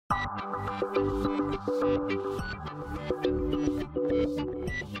Hi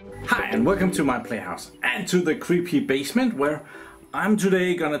and welcome to my playhouse and to the creepy basement, where I'm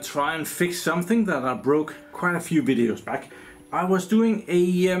today gonna try and fix something that I broke quite a few videos back. I was doing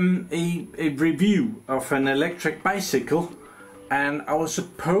a review of an electric bicycle, and I was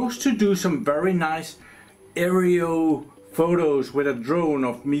supposed to do some very nice aerial photos with a drone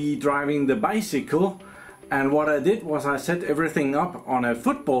of me driving the bicycle. And what I did was I set everything up on a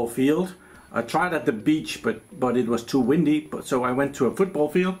football field. I tried at the beach, but it was too windy, so I went to a football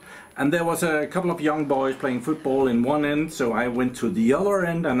field, and there was a couple of young boys playing football in one end, so I went to the other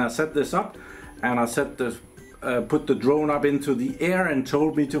end and I set this up, and I put the drone up into the air and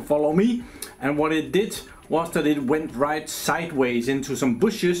told me to follow me. And what it did was that it went right sideways into some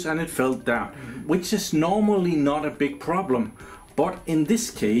bushes and it fell down, which is normally not a big problem, but in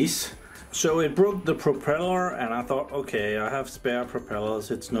this case. So it broke the propeller, and I thought, okay, I have spare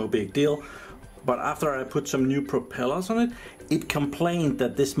propellers, it's no big deal. But after I put some new propellers on it, it complained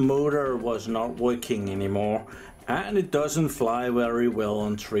that this motor was not working anymore, and it doesn't fly very well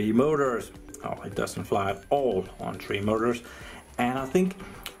on 3 motors. Oh, it doesn't fly at all on 3 motors. And I think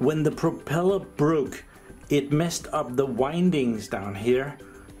when the propeller broke, it messed up the windings down here.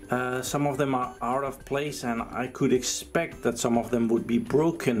 Some of them are out of place, and I could expect that some of them would be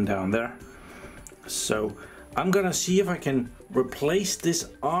broken down there. So I'm gonna see if I can replace this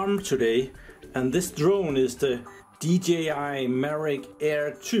arm today. And this drone is the DJI Mavic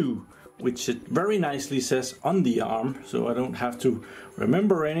Air 2, which it very nicely says on the arm, so I don't have to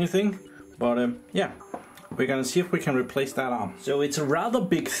remember anything. But yeah, we're gonna see if we can replace that arm. So it's a rather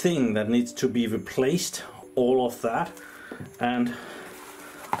big thing that needs to be replaced, all of that. And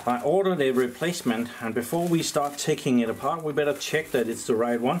I ordered a replacement, and before we start taking it apart, we better check that it's the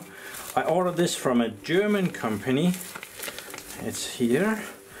right one. I ordered this from a German company. It's here,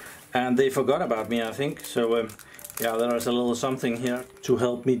 and they forgot about me, I think. So yeah, there is a little something here to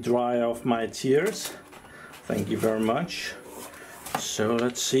help me dry off my tears. Thank you very much. So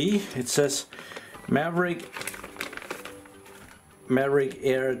let's see. It says Mavic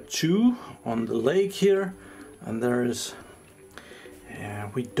Air 2 on the leg here, and there is. Yeah,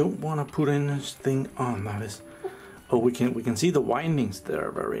 we don't want to put in this thing on. That is. Oh, we can see the windings there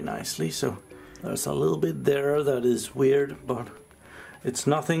very nicely. So there's a little bit there that is weird, but it's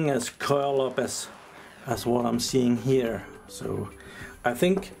nothing as curled up as what I'm seeing here. So I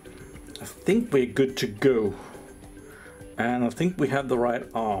think we're good to go, and I think we have the right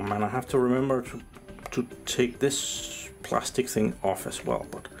arm. And I have to remember to take this plastic thing off as well,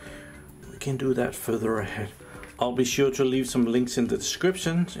 but we can do that further ahead. I'll be sure to leave some links in the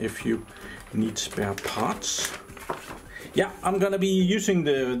description if you need spare parts. Yeah, I'm gonna be using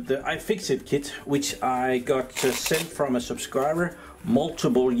the iFixit kit, which I got sent from a subscriber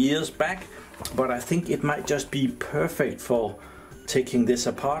multiple years back, but I think it might just be perfect for taking this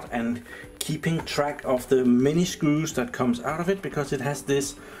apart and keeping track of the mini screws that comes out of it, because it has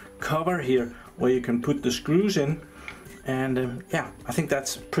this cover here where you can put the screws in. And yeah, I think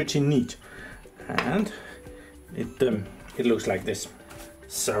that's pretty neat. And it looks like this.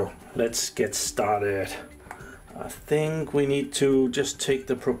 So let's get started. I think we need to just take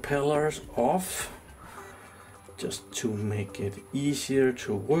the propellers off, just to make it easier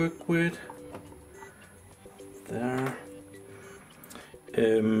to work with. There.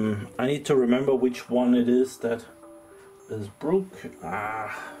 I need to remember which one it is that is broke.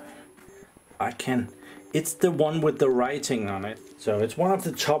 I can. It's the one with the writing on it. So it's one of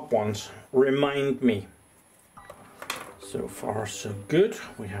the top ones. Remind me. So far so good.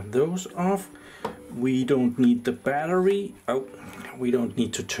 We have those off. We don't need the battery. Oh, we don't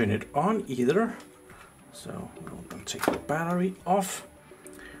need to turn it on either. So we're going to take the battery off,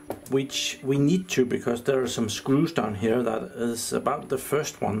 which we need to, because there are some screws down here that is about the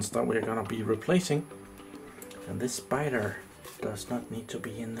first ones that we're going to be replacing. And this spider does not need to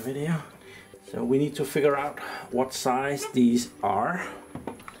be in the video. So we need to figure out what size these are.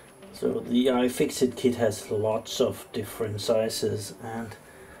 So the iFixit kit has lots of different sizes, and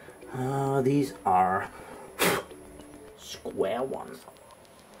these are square ones.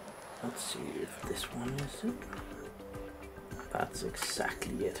 Let's see if this one is it. That's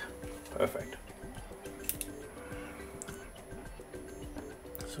exactly it. Perfect.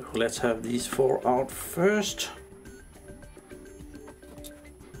 So let's have these 4 out first.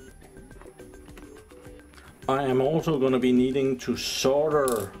 I am also going to be needing to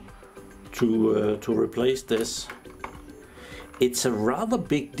solder to replace this. It's a rather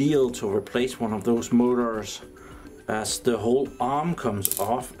big deal to replace one of those motors, as the whole arm comes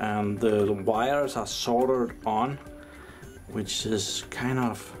off and the wires are soldered on, which is kind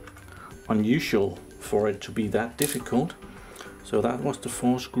of unusual for it to be that difficult. So that was the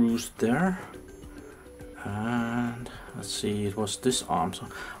 4 screws there, and let's see, it was this arm, so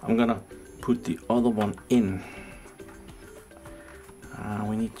I'm gonna put the other one in.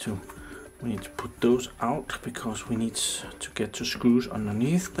 We need to put those out because we need to get to screws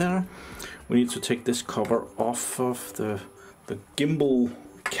underneath there. We need to take this cover off of the gimbal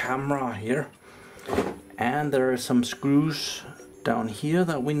camera here, and there are some screws down here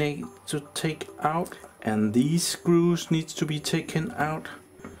that we need to take out, and these screws needs to be taken out.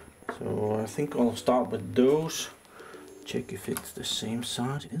 So I think I'll start with those, check if it's the same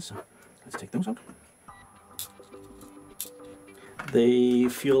size. It is. Let's take those out. They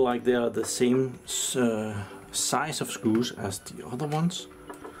feel like they are the same size of screws as the other ones,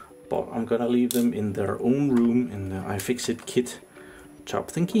 but I'm gonna leave them in their own room in the iFixit kit top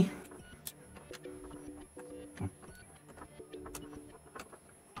thingy.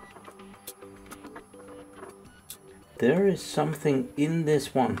 There is something in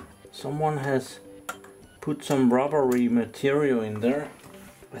this one. Someone has put some rubbery material in there.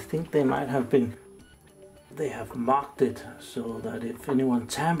 I think they might have been, they have marked it so that if anyone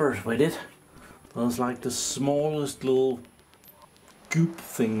tampers with it, there's like the smallest little goop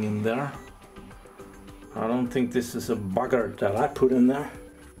thing in there. I don't think this is a bugger that I put in there.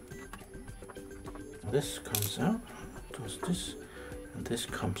 This comes out, does this, and this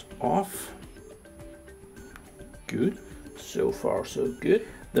comes off. Good, so far so good.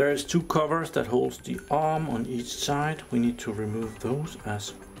 There's 2 covers that holds the arm on each side. We need to remove those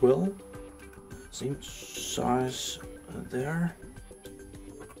as well. Same size there.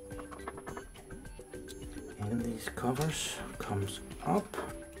 And these covers comes up.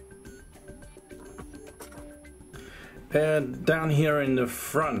 And down here in the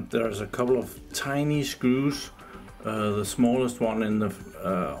front there's a couple of tiny screws. The smallest one in the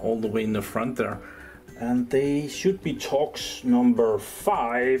all the way in the front there. And they should be Torx number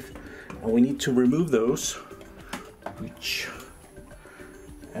 5, and we need to remove those,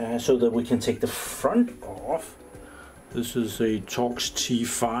 so that we can take the front off. This is a Torx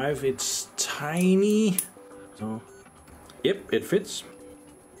T5. It's tiny, so yep, it fits.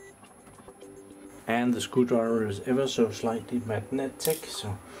 And the screwdriver is ever so slightly magnetic,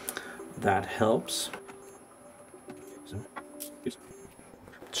 so that helps. So,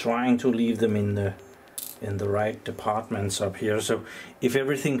 trying to leave them in the right departments up here, so if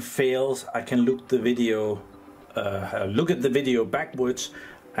everything fails I can look at the video backwards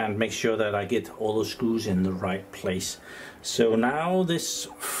and make sure that I get all the screws in the right place. So now this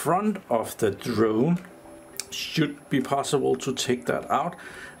front of the drone should be possible to take that out.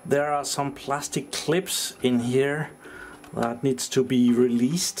 There are some plastic clips in here that needs to be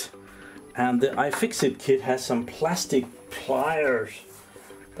released, and the iFixit kit has some plastic pliers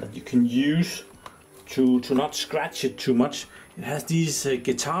that you can use to not scratch it too much. It has these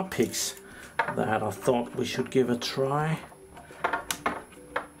guitar picks that I thought we should give a try.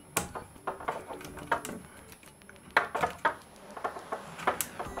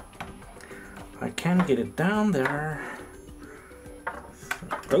 I can get it down there.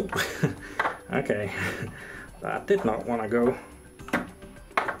 Oh, okay, that did not want to go.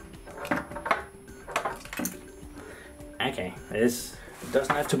 Okay, this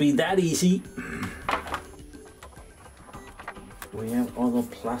doesn't have to be that easy. We have other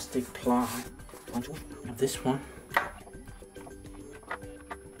plastic ply. We have this one.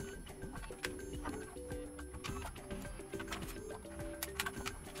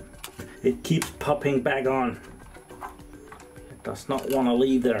 It keeps popping back on. It does not want to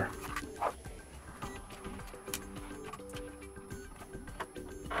leave there.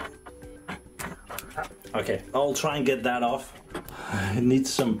 Okay, I'll try and get that off. It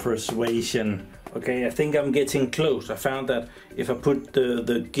needs some persuasion. Okay, I think I'm getting close. I found that if I put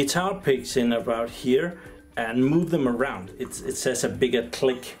the guitar picks in about here and move them around, it says a bigger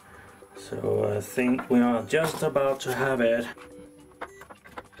click. So I think we are just about to have it.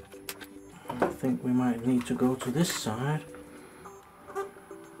 I think we might need to go to this side.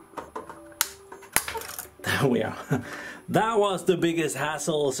 There we are. That was the biggest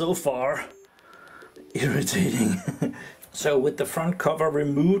hassle so far. Irritating. So with the front cover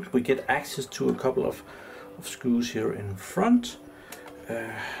removed, we get access to a couple of screws here in front.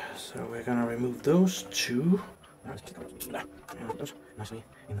 So we're gonna remove those 2. Nicely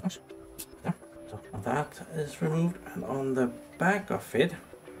in the nose. There. So that is removed, and on the back of it,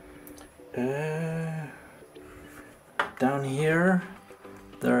 down here,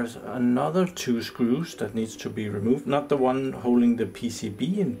 there's another 2 screws that needs to be removed. Not the one holding the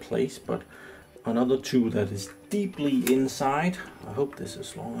PCB in place, but another 2 that is deeply inside. I hope this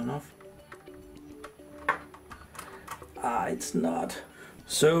is long enough. It's not.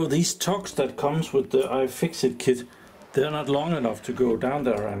 So these tucks that comes with the iFixit kit, they're not long enough to go down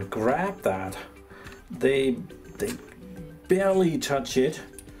there and grab that. They barely touch it.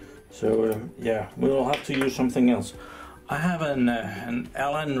 So yeah, we'll have to use something else. I have an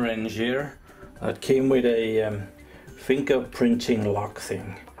Allen wrench here that came with a fingerprinting lock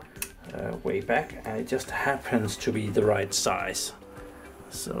thing way back, and it just happens to be the right size.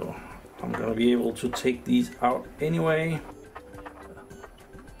 So I'm gonna be able to take these out anyway.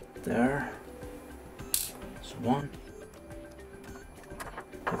 There. There's one.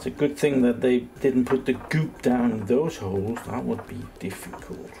 It's a good thing that they didn't put the goop down in those holes. That would be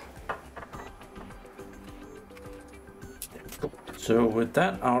difficult. So with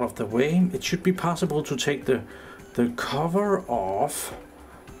that out of the way, it should be possible to take the cover off,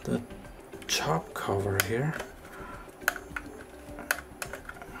 the top cover here.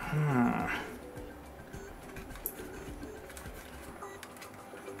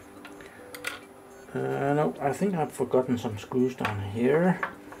 No, I think I've forgotten some screws down here.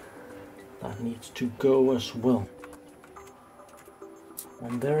 That needs to go as well.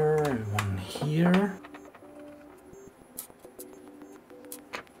 One there and one here.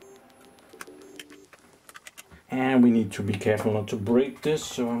 And we need to be careful not to break this,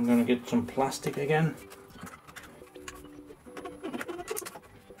 so I'm gonna get some plastic again.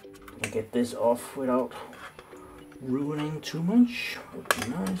 Get this off without ruining too much. Would be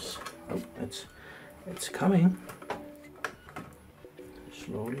nice. Oh, it's coming.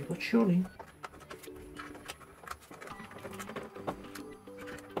 Slowly but surely.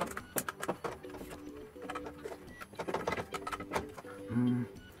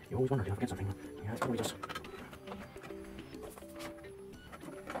 You always wonder if you forget something. Yeah, it's probably just.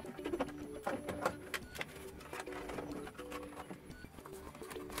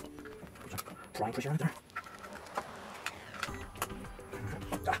 Dry pressure under there.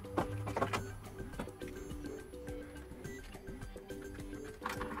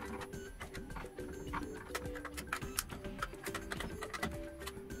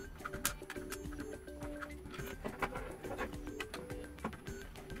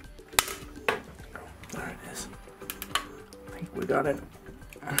 There it is. I think we got it.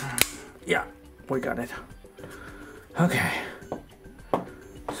 Yeah, we got it. Okay.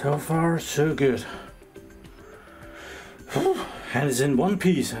 So far, so good. And it's in one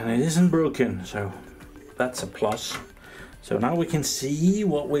piece and it isn't broken, so that's a plus. So now we can see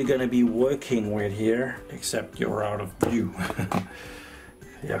what we're gonna be working with here, except you're out of view.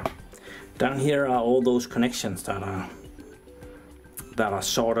 Yeah. Down here are all those connections that are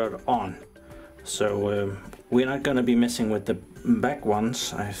soldered on. So we're not gonna be messing with the back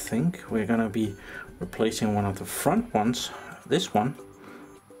ones, I think. We're gonna be replacing one of the front ones, this one.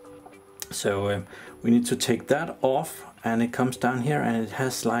 So we need to take that off, and it comes down here and it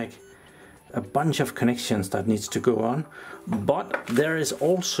has like a bunch of connections that needs to go on. But there is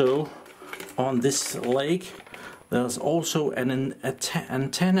also on this leg, there's also an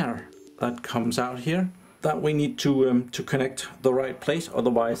antenna that comes out here that we need to connect the right place,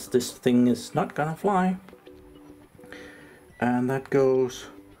 otherwise this thing is not gonna fly. And that goes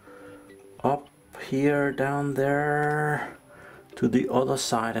up here, down there, to the other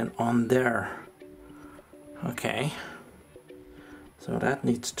side and on there. Okay, so that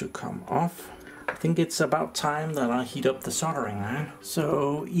needs to come off. I think it's about time that I heat up the soldering iron.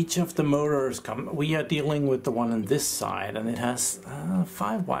 So each of the motors we are dealing with the one on this side, and it has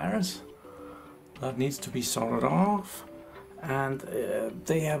 5 wires that needs to be soldered off, and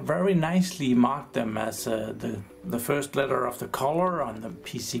they have very nicely marked them as the first letter of the color on the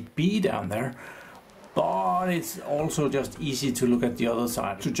PCB down there. But it's also just easy to look at the other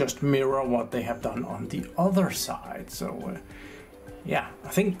side, to just mirror what they have done on the other side. So yeah, I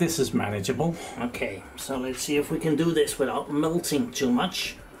think this is manageable. Okay, so let's see if we can do this without melting too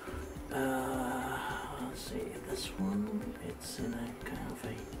much. Let's see, this one, it's in a kind of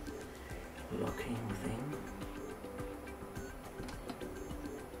a locking thing.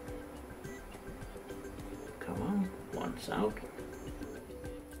 Come on, one's out.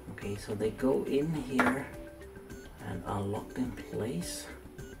 Okay, so they go in here and are locked in place.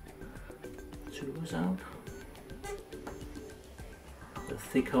 2 is out. The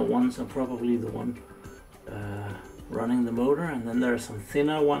thicker ones are probably the one running the motor, and then there are some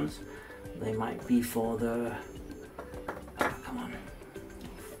thinner ones. They might be for the... come on.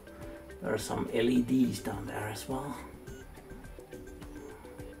 There are some LEDs down there as well.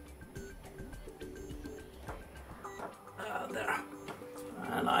 There.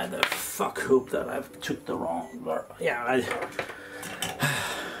 And I hope that I've took the wrong... Yeah,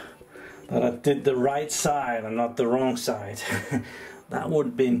 that I did the right side and not the wrong side. That would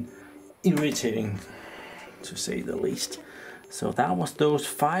have been irritating, to say the least. So that was those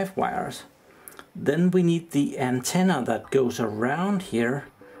 5 wires. Then we need the antenna that goes around here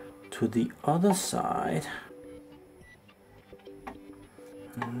to the other side.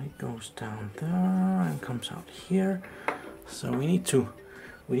 And it goes down there and comes out here. So we need to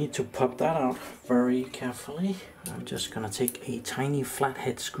pop that out very carefully. I'm just gonna take a tiny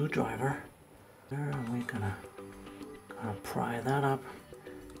flathead screwdriver. There, we're gonna pry that up.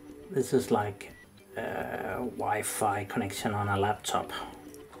 This is like a Wi-Fi connection on a laptop.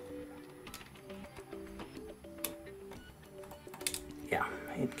 Yeah,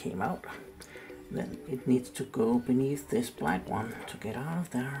 it came out. Then it needs to go beneath this black one to get out of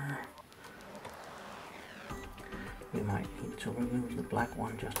there. We might need to remove the black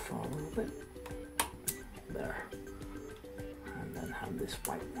one just for a little bit. There. And then have this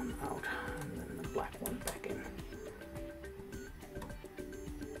white one out, and then the black one back in.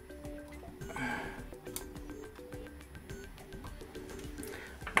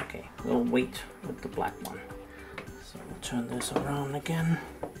 Okay, we'll wait with the black one. So we'll turn this around again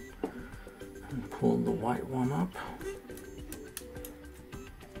and pull the white one up.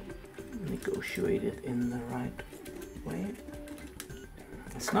 Negotiate it in the right way.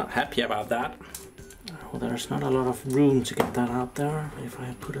 It's not happy about that. Oh, there's not a lot of room to get that out there. If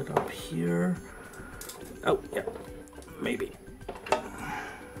I put it up here. Oh, yeah, maybe.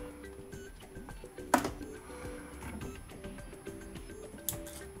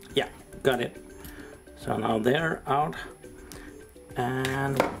 Yeah, got it. So now they're out.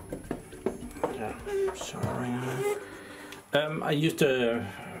 And yeah, sorry. I used the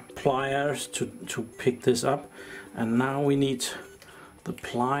pliers to pick this up, and now we need the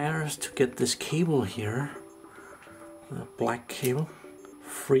pliers to get this cable here, the black cable,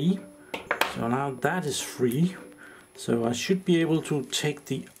 free. So now that is free, so I should be able to take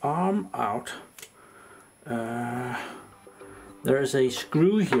the arm out. There's a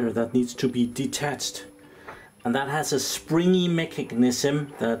screw here that needs to be detached, and that has a springy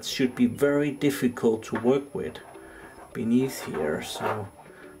mechanism that should be very difficult to work with beneath here. So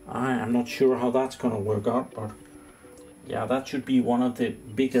I am not sure how that's gonna work out, but yeah, that should be one of the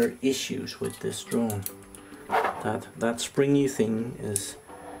bigger issues with this drone. That springy thing is,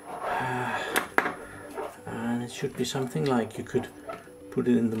 and it should be something like you could put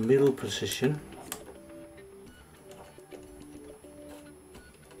it in the middle position.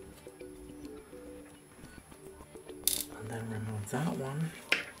 And then remove that one.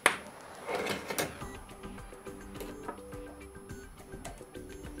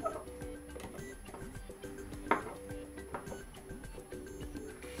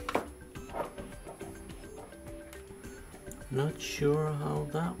 Not sure how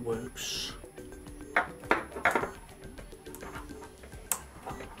that works.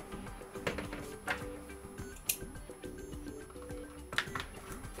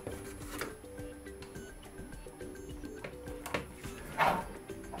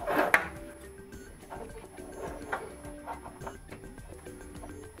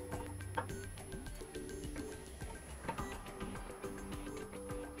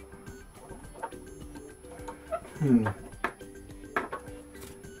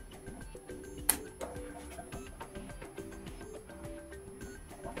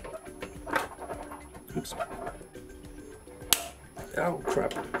 Oops. Oh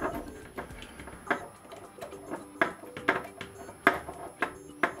crap.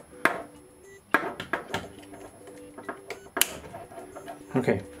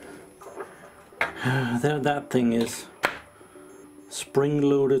 Okay. There that thing is. Spring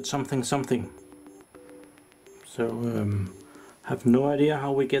loaded something. So have no idea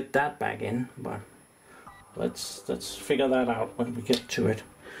how we get that back in, but let's figure that out when we get to it.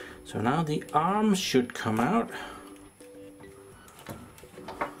 So now the arms should come out.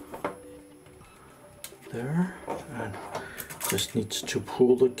 There, and just needs to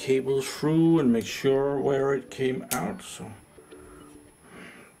pull the cable through and make sure where it came out. So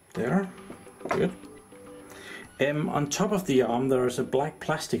there, good. On top of the arm there is a black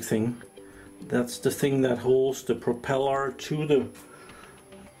plastic thing. That's the thing that holds the propeller to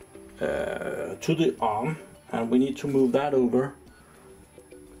the arm, and we need to move that over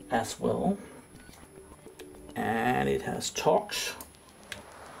as well. And it has Torx,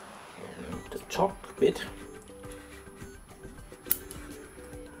 the torque bit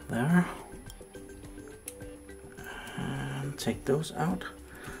there, and take those out.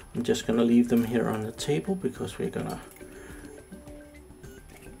 I'm just gonna leave them here on the table because we're gonna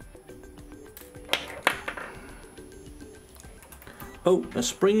a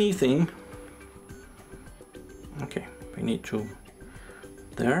springy thing Okay, we need to,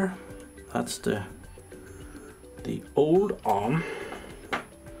 there, that's the old arm.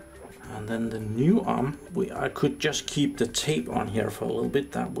 And then the new arm, I could just keep the tape on here for a little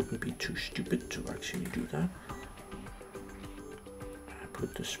bit. That wouldn't be too stupid to actually do that. I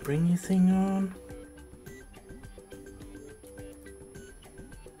put the springy thing on.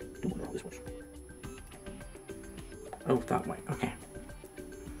 Oh, that way, okay.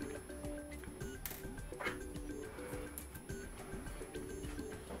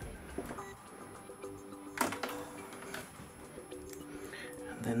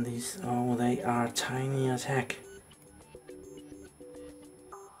 And then these, oh, they are tiny as heck.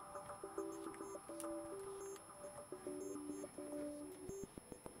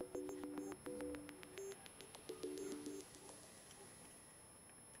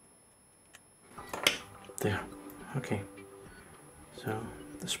 There, okay. So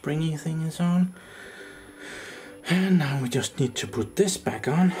the springy thing is on. And now we just need to put this back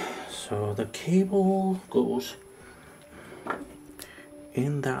on. So the cable goes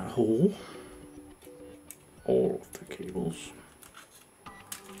in that hole. All of the cables.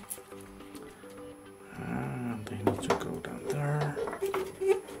 And they need to go down there.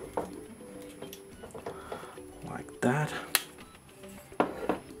 Like that.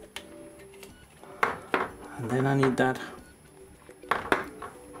 And then I need that.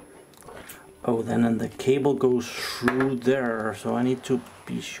 Oh, then the cable goes through there, so I need to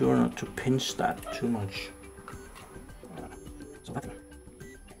be sure not to pinch that too much. So that.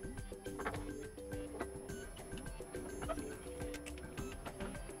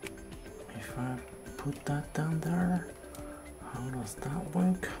 If I put that down there, how does that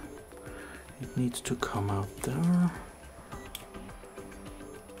work? It needs to come out there.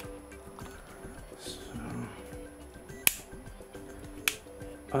 So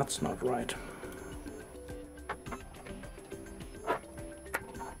that's not right.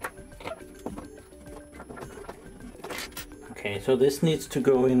 Okay, so this needs to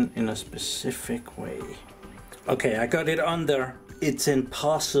go in a specific way. Okay, I got it on there. It's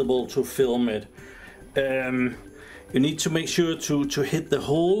impossible to film it. You need to make sure to hit the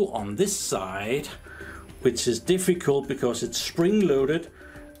hole on this side, which is difficult because it's spring-loaded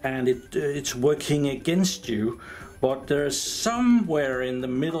and it's working against you. But there's somewhere in the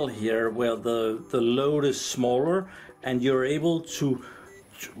middle here where the load is smaller, and you're able to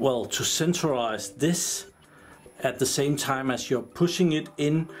centralize this at the same time as you're pushing it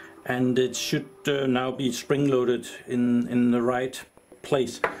in, and it should now be spring-loaded in the right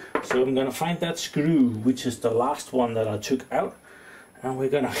place. So I'm gonna find that screw, which is the last one that I took out, and we're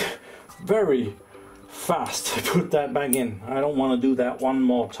gonna very fast put that back in. I don't want to do that one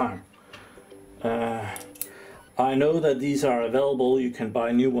more time. I know that these are available. You can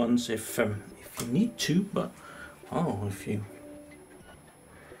buy new ones if you need to, but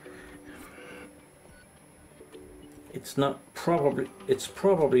it's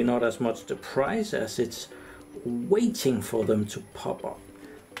probably not as much the price as it's waiting for them to pop up.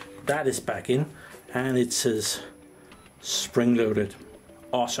 That is back in, and it says spring loaded.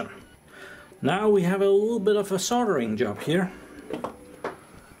 Awesome. Now we have a little bit of a soldering job here,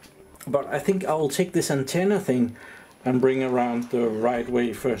 but I think I will take this antenna thing and bring around the right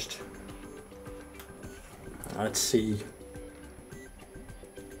way first. Let's see.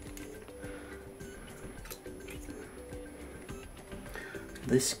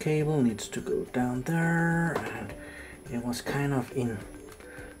 This cable needs to go down there, and it was kind of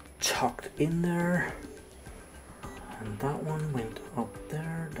tucked in there, and that one went up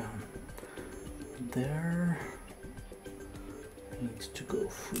there, down there, needs to go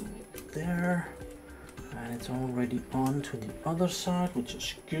through there, and it's already on to the other side, which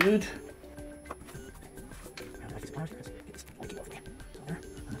is good.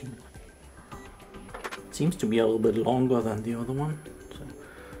 It seems to be a little bit longer than the other one.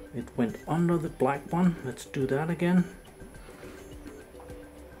 It went under the black one. Let's do that again.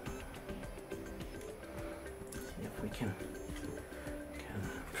 See if we can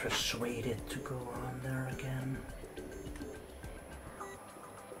persuade it to go on there again.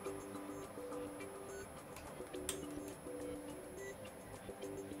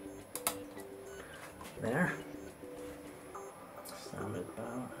 There. Sound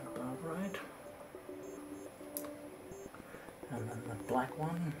about right. And then the black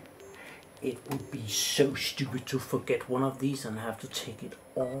one. It would be so stupid to forget one of these and have to take it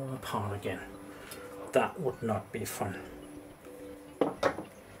all apart again. That would not be fun.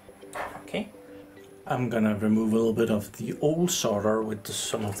 Okay. I'm gonna remove a little bit of the old solder with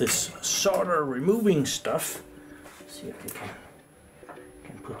some of this solder removing stuff. See if we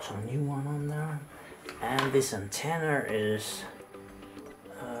can put some new one on there. And this antenna is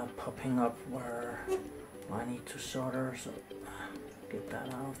popping up where I need to solder, so get that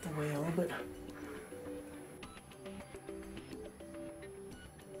out of the way a little bit.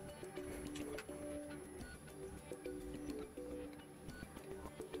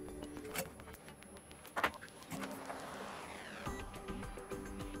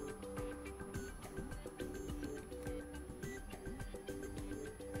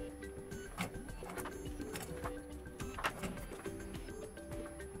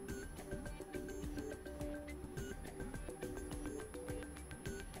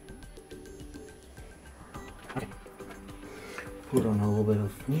 Put on a little bit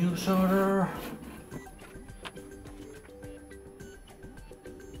of new solder.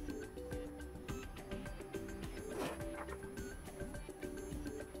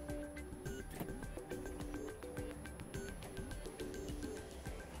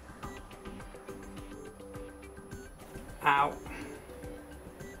 Ow!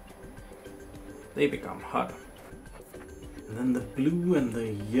 They become hot. And then the blue and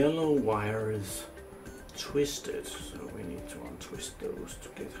the yellow wire is twisted, so we need to untwist those to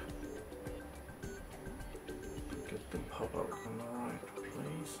get them pop out in the right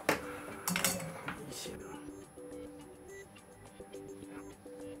place. Easier.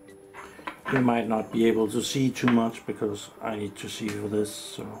 You might not be able to see too much because I need to see for this,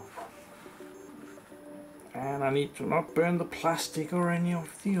 so. And I need to not burn the plastic or any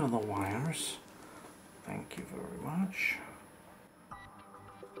of the other wires. Thank you very much.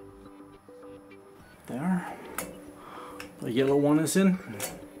 There. The yellow one is in.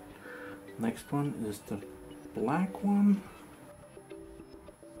 Next one is the black one.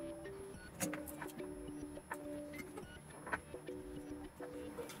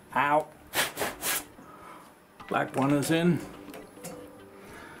 Ow! Black one is in.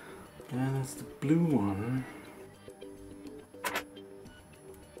 And it's the blue one.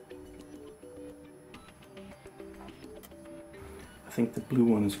 I think the blue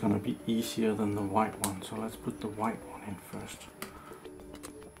one is going to be easier than the white one, so let's put the white one in first.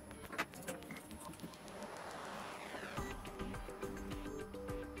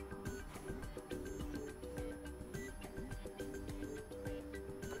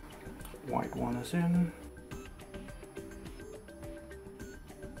 White one is in.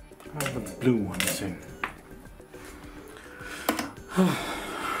 And the blue one is in.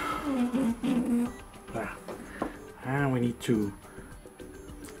 There. And we need to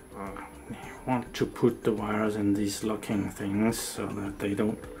want to put the wires in these locking things so that they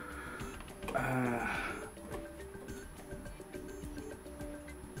don't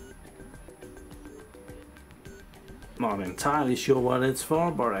not entirely sure what it's for,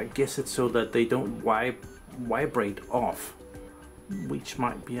 but I guess it's so that they don't vibrate off, which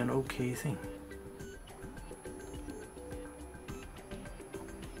might be an okay thing.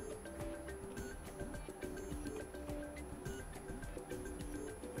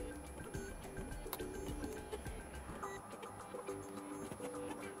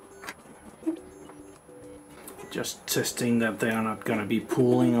 Just testing that they are not going to be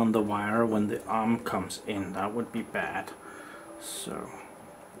pulling on the wire when the arm comes in. That would be bad. So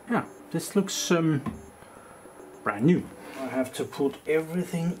yeah, this looks brand new. I have to put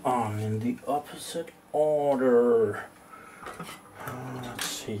everything on in the opposite order. Let's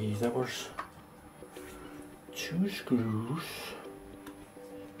see, there was 2 screws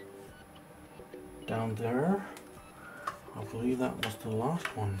down there. I believe that was the last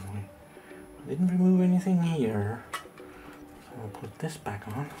one. I didn't remove anything here. So I'll put this back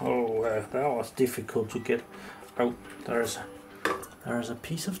on. Oh, that was difficult to get out. There's a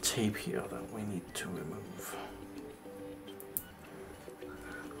piece of tape here that we need to remove.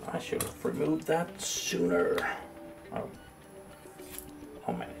 I should have removed that sooner. Oh,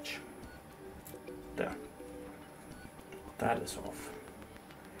 I'll manage. There. That is off.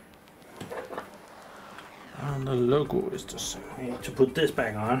 And the logo is the same. I need to put this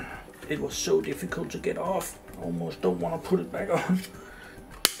back on. It was so difficult to get off. Almost don't want to put it back on.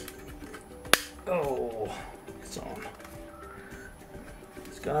 Oh, it's on.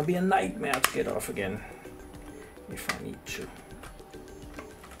 It's gonna be a nightmare to get off again if I need to.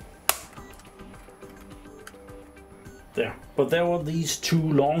 There. But there were these 2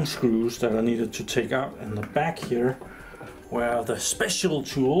 long screws that I needed to take out in the back here, where the special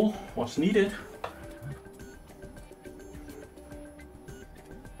tool was needed.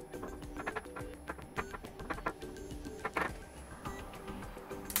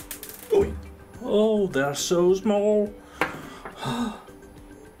 Oh, they're so small.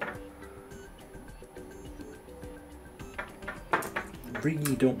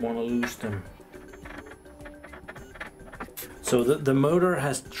 Really don't want to lose them. So the motor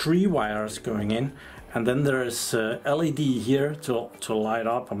has 3 wires going in, and then there's a LED here to light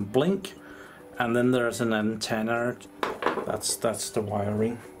up and blink, and then there's an antenna. That's the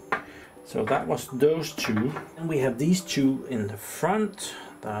wiring. So that was those 2. And we have these 2 in the front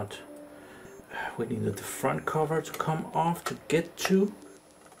that we needed the front cover to come off to get to.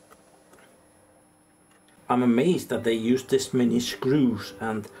 I'm amazed that they use this many screws,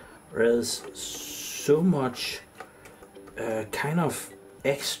 and there's so much kind of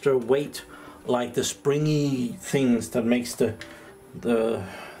extra weight, like the springy things that makes the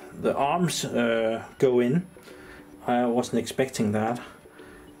arms go in. I wasn't expecting that.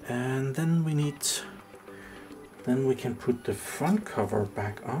 And then we can put the front cover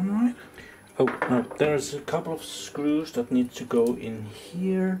back on, right? Oh no, there's a couple of screws that need to go in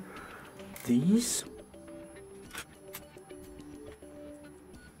here. These.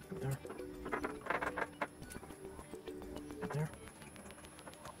 There. There.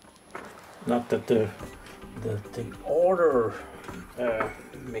 Not that the order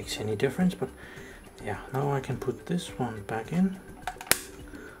makes any difference, but yeah, now I can put this one back in.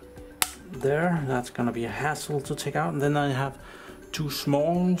 There, that's gonna be a hassle to take out, and then I have 2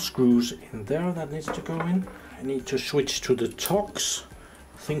 small screws in there that needs to go in. I need to switch to the Torx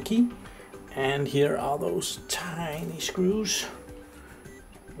thingy, and here are those tiny screws.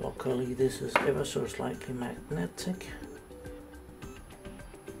 Luckily this is ever so slightly magnetic.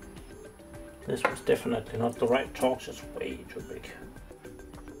 This was definitely not the right Torx, it's way too big.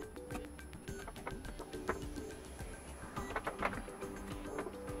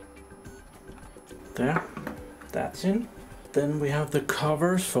 There, that's in. Then we have the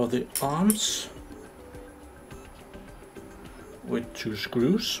covers for the arms with 2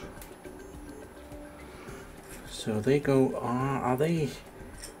 screws. So they go on. Are they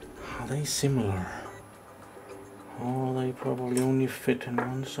similar? Oh, they probably only fit in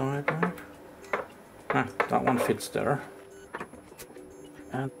one side, right? Ah, that one fits there.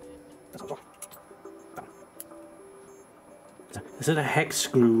 And is it a hex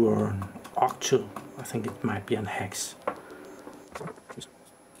screw or an octal? I think it might be an hex.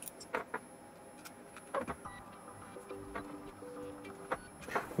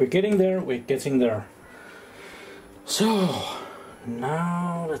 We're getting there. So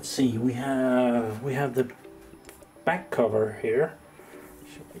now let's see, we have the back cover here.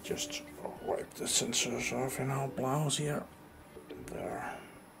 Should we just wipe the sensors off in our blouse here? There.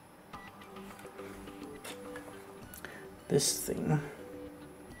 This thing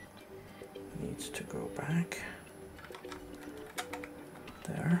needs to go back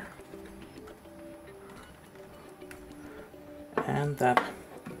there, and that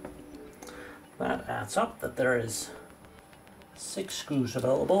adds up that there is 6 screws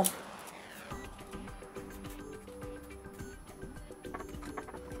available.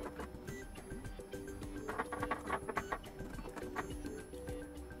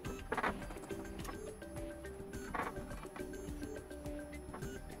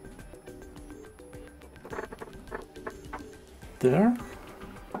 There.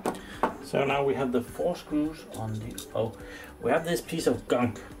 So now we have the 4 screws on the... Oh, we have this piece of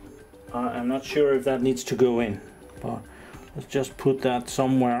gunk. I'm not sure if that needs to go in, but let's just put that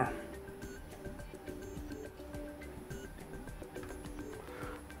somewhere.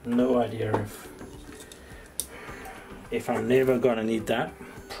 No idea if I'm never gonna need that.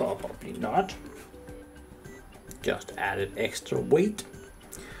 Probably not. Just added extra weight.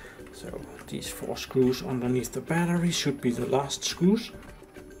 So these 4 screws underneath the battery should be the last screws.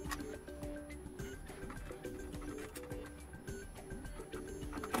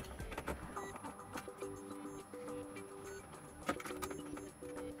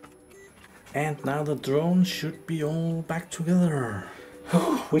 And now the drone should be all back together,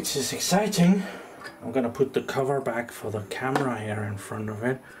 which is exciting. I'm gonna put the cover back for the camera here in front of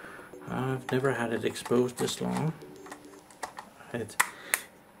it. I've never had it exposed this long. It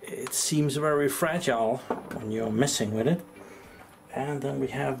seems very fragile when you're messing with it. And then we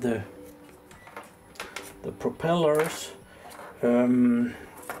have the propellers. 3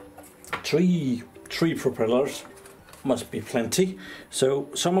 propellers. Must be plenty. So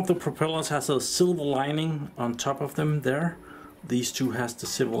some of the propellers has a silver lining on top of them there. These 2 has the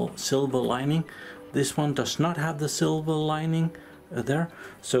silver lining. This one does not have the silver lining there.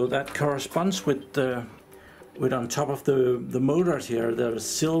 So that corresponds with on top of the motors here, there's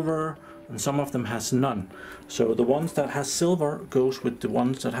silver, and some of them has none. So the ones that has silver goes with the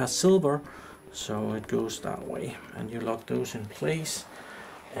ones that has silver. So it goes that way, and you lock those in place.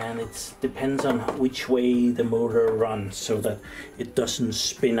 And it depends on which way the motor runs, so that it doesn't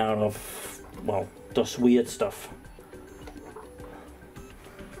spin out of, well, does weird stuff.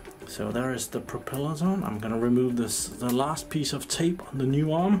 So there is the propellers on. I'm gonna remove the last piece of tape on the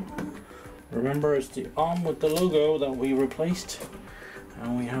new arm. Remember, it's the arm with the logo that we replaced.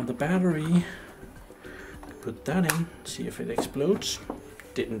 And we have the battery. Put that in, see if it explodes.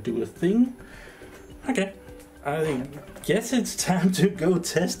 Didn't do a thing. Okay, I guess it's time to go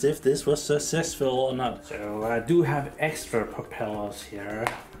test if this was successful or not. So I do have extra propellers here.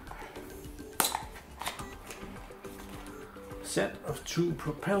 Set of 2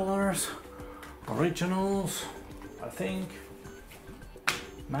 propellers, originals, I think,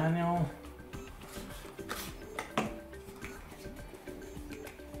 manual.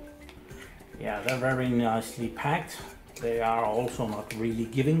 Yeah, they're very nicely packed. They are also not really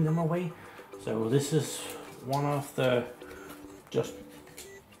giving them away. So this is one of the just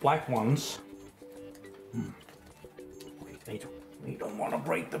black ones. We don't want to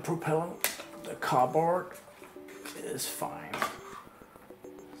break the propeller. The cardboard is fine.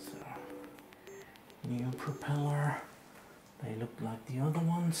 So, new propeller. They look like the other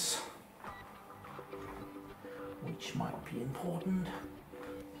ones, which might be important.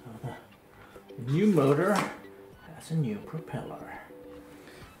 So the new motor has a new propeller.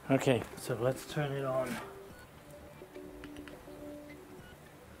 Okay, so let's turn it on.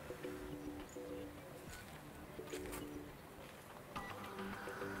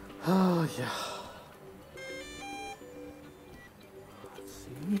 Oh yeah. Let's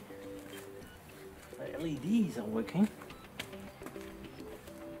see. The LEDs are working.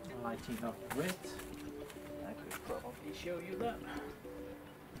 Lighting up red. I could probably show you that.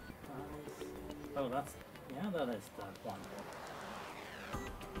 Oh, that's, yeah, that is that one.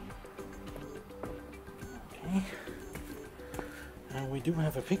 Okay. And we do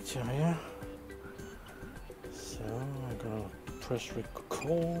have a picture here. So I'm gonna press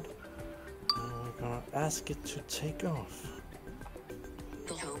record. And we're gonna ask it to take off.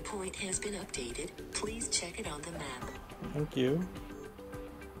 The home point has been updated. Please check it on the map. Thank you.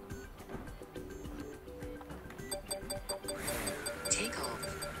 Take off.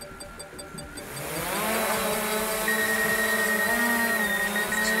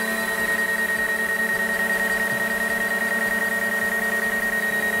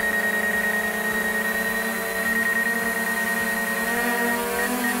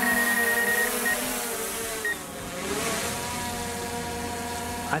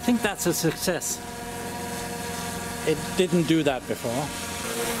 I think that's a success. It didn't do that before.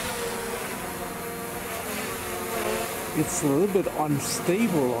 It's a little bit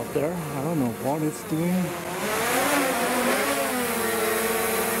unstable up there. I don't know what it's doing.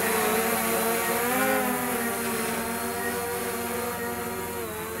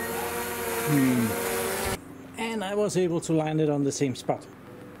 And I was able to land it on the same spot.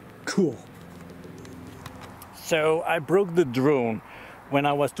 Cool. So I broke the drone when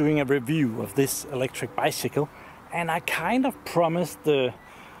I was doing a review of this electric bicycle, and I kind of promised the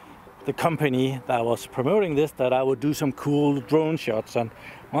company that was promoting this that I would do some cool drone shots, and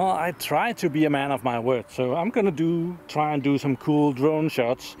well, I try to be a man of my word, so I'm gonna try and do some cool drone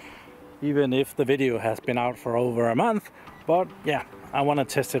shots, even if the video has been out for over a month. But yeah, I want to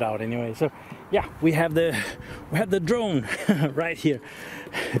test it out anyway. So yeah, we have the drone right here.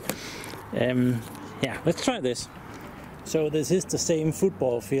 Yeah, let's try this. So this is the same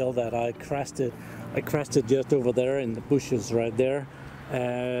football field that I crashed it just over there in the bushes right there.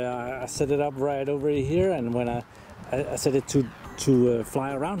 I set it up right over here, and when I set it to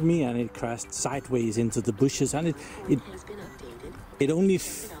fly around me, and it crashed sideways into the bushes, and it only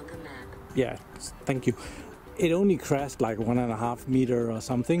yeah, thank you. It only crashed like 1.5 meters or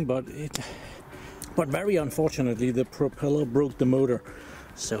something, but very unfortunately the propeller broke the motor.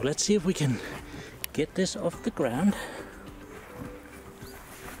 So let's see if we can get this off the ground.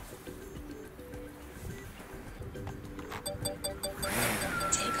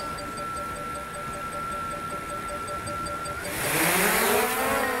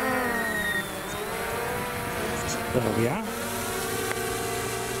 There we are.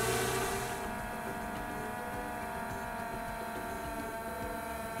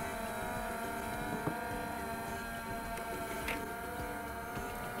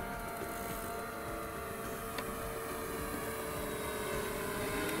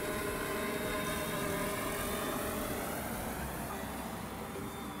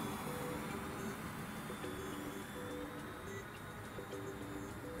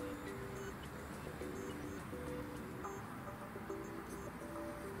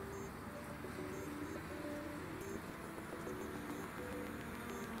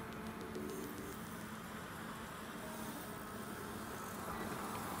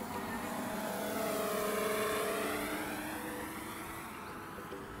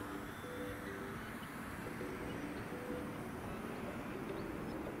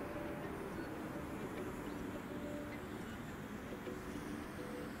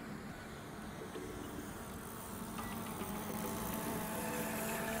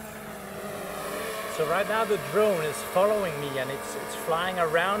 So right now the drone is following me and it's flying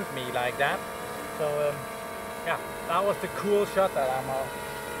around me like that. So yeah, that was the cool shot that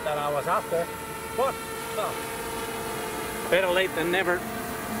I was after. But better late than never.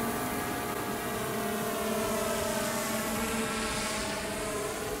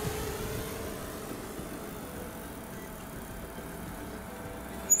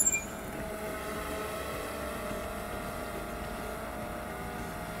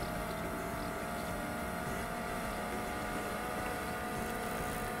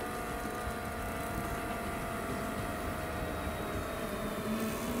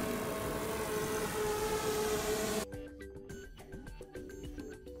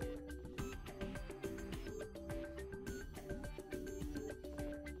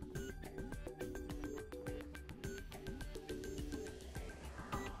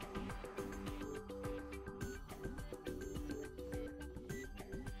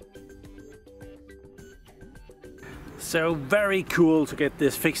 So very cool to get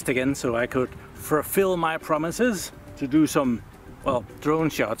this fixed again, so I could fulfill my promises to do some, well, drone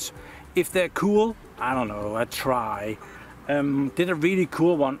shots. If they're cool, I don't know, I try. Did a really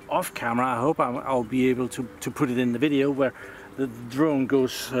cool one off camera. I hope I'll be able to put it in the video, where the drone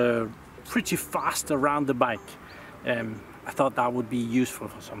goes pretty fast around the bike. I thought that would be useful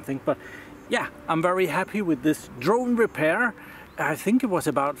for something. But yeah, I'm very happy with this drone repair. I think it was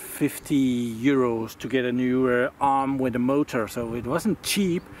about 50 euros to get a new arm with a motor, so it wasn't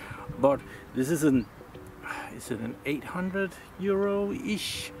cheap, but this is an 800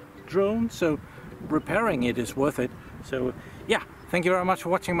 euro-ish drone, so repairing it is worth it. So yeah, thank you very much for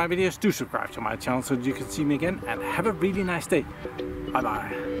watching my videos. Do subscribe to my channel so you can see me again, and have a really nice day. Bye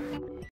bye.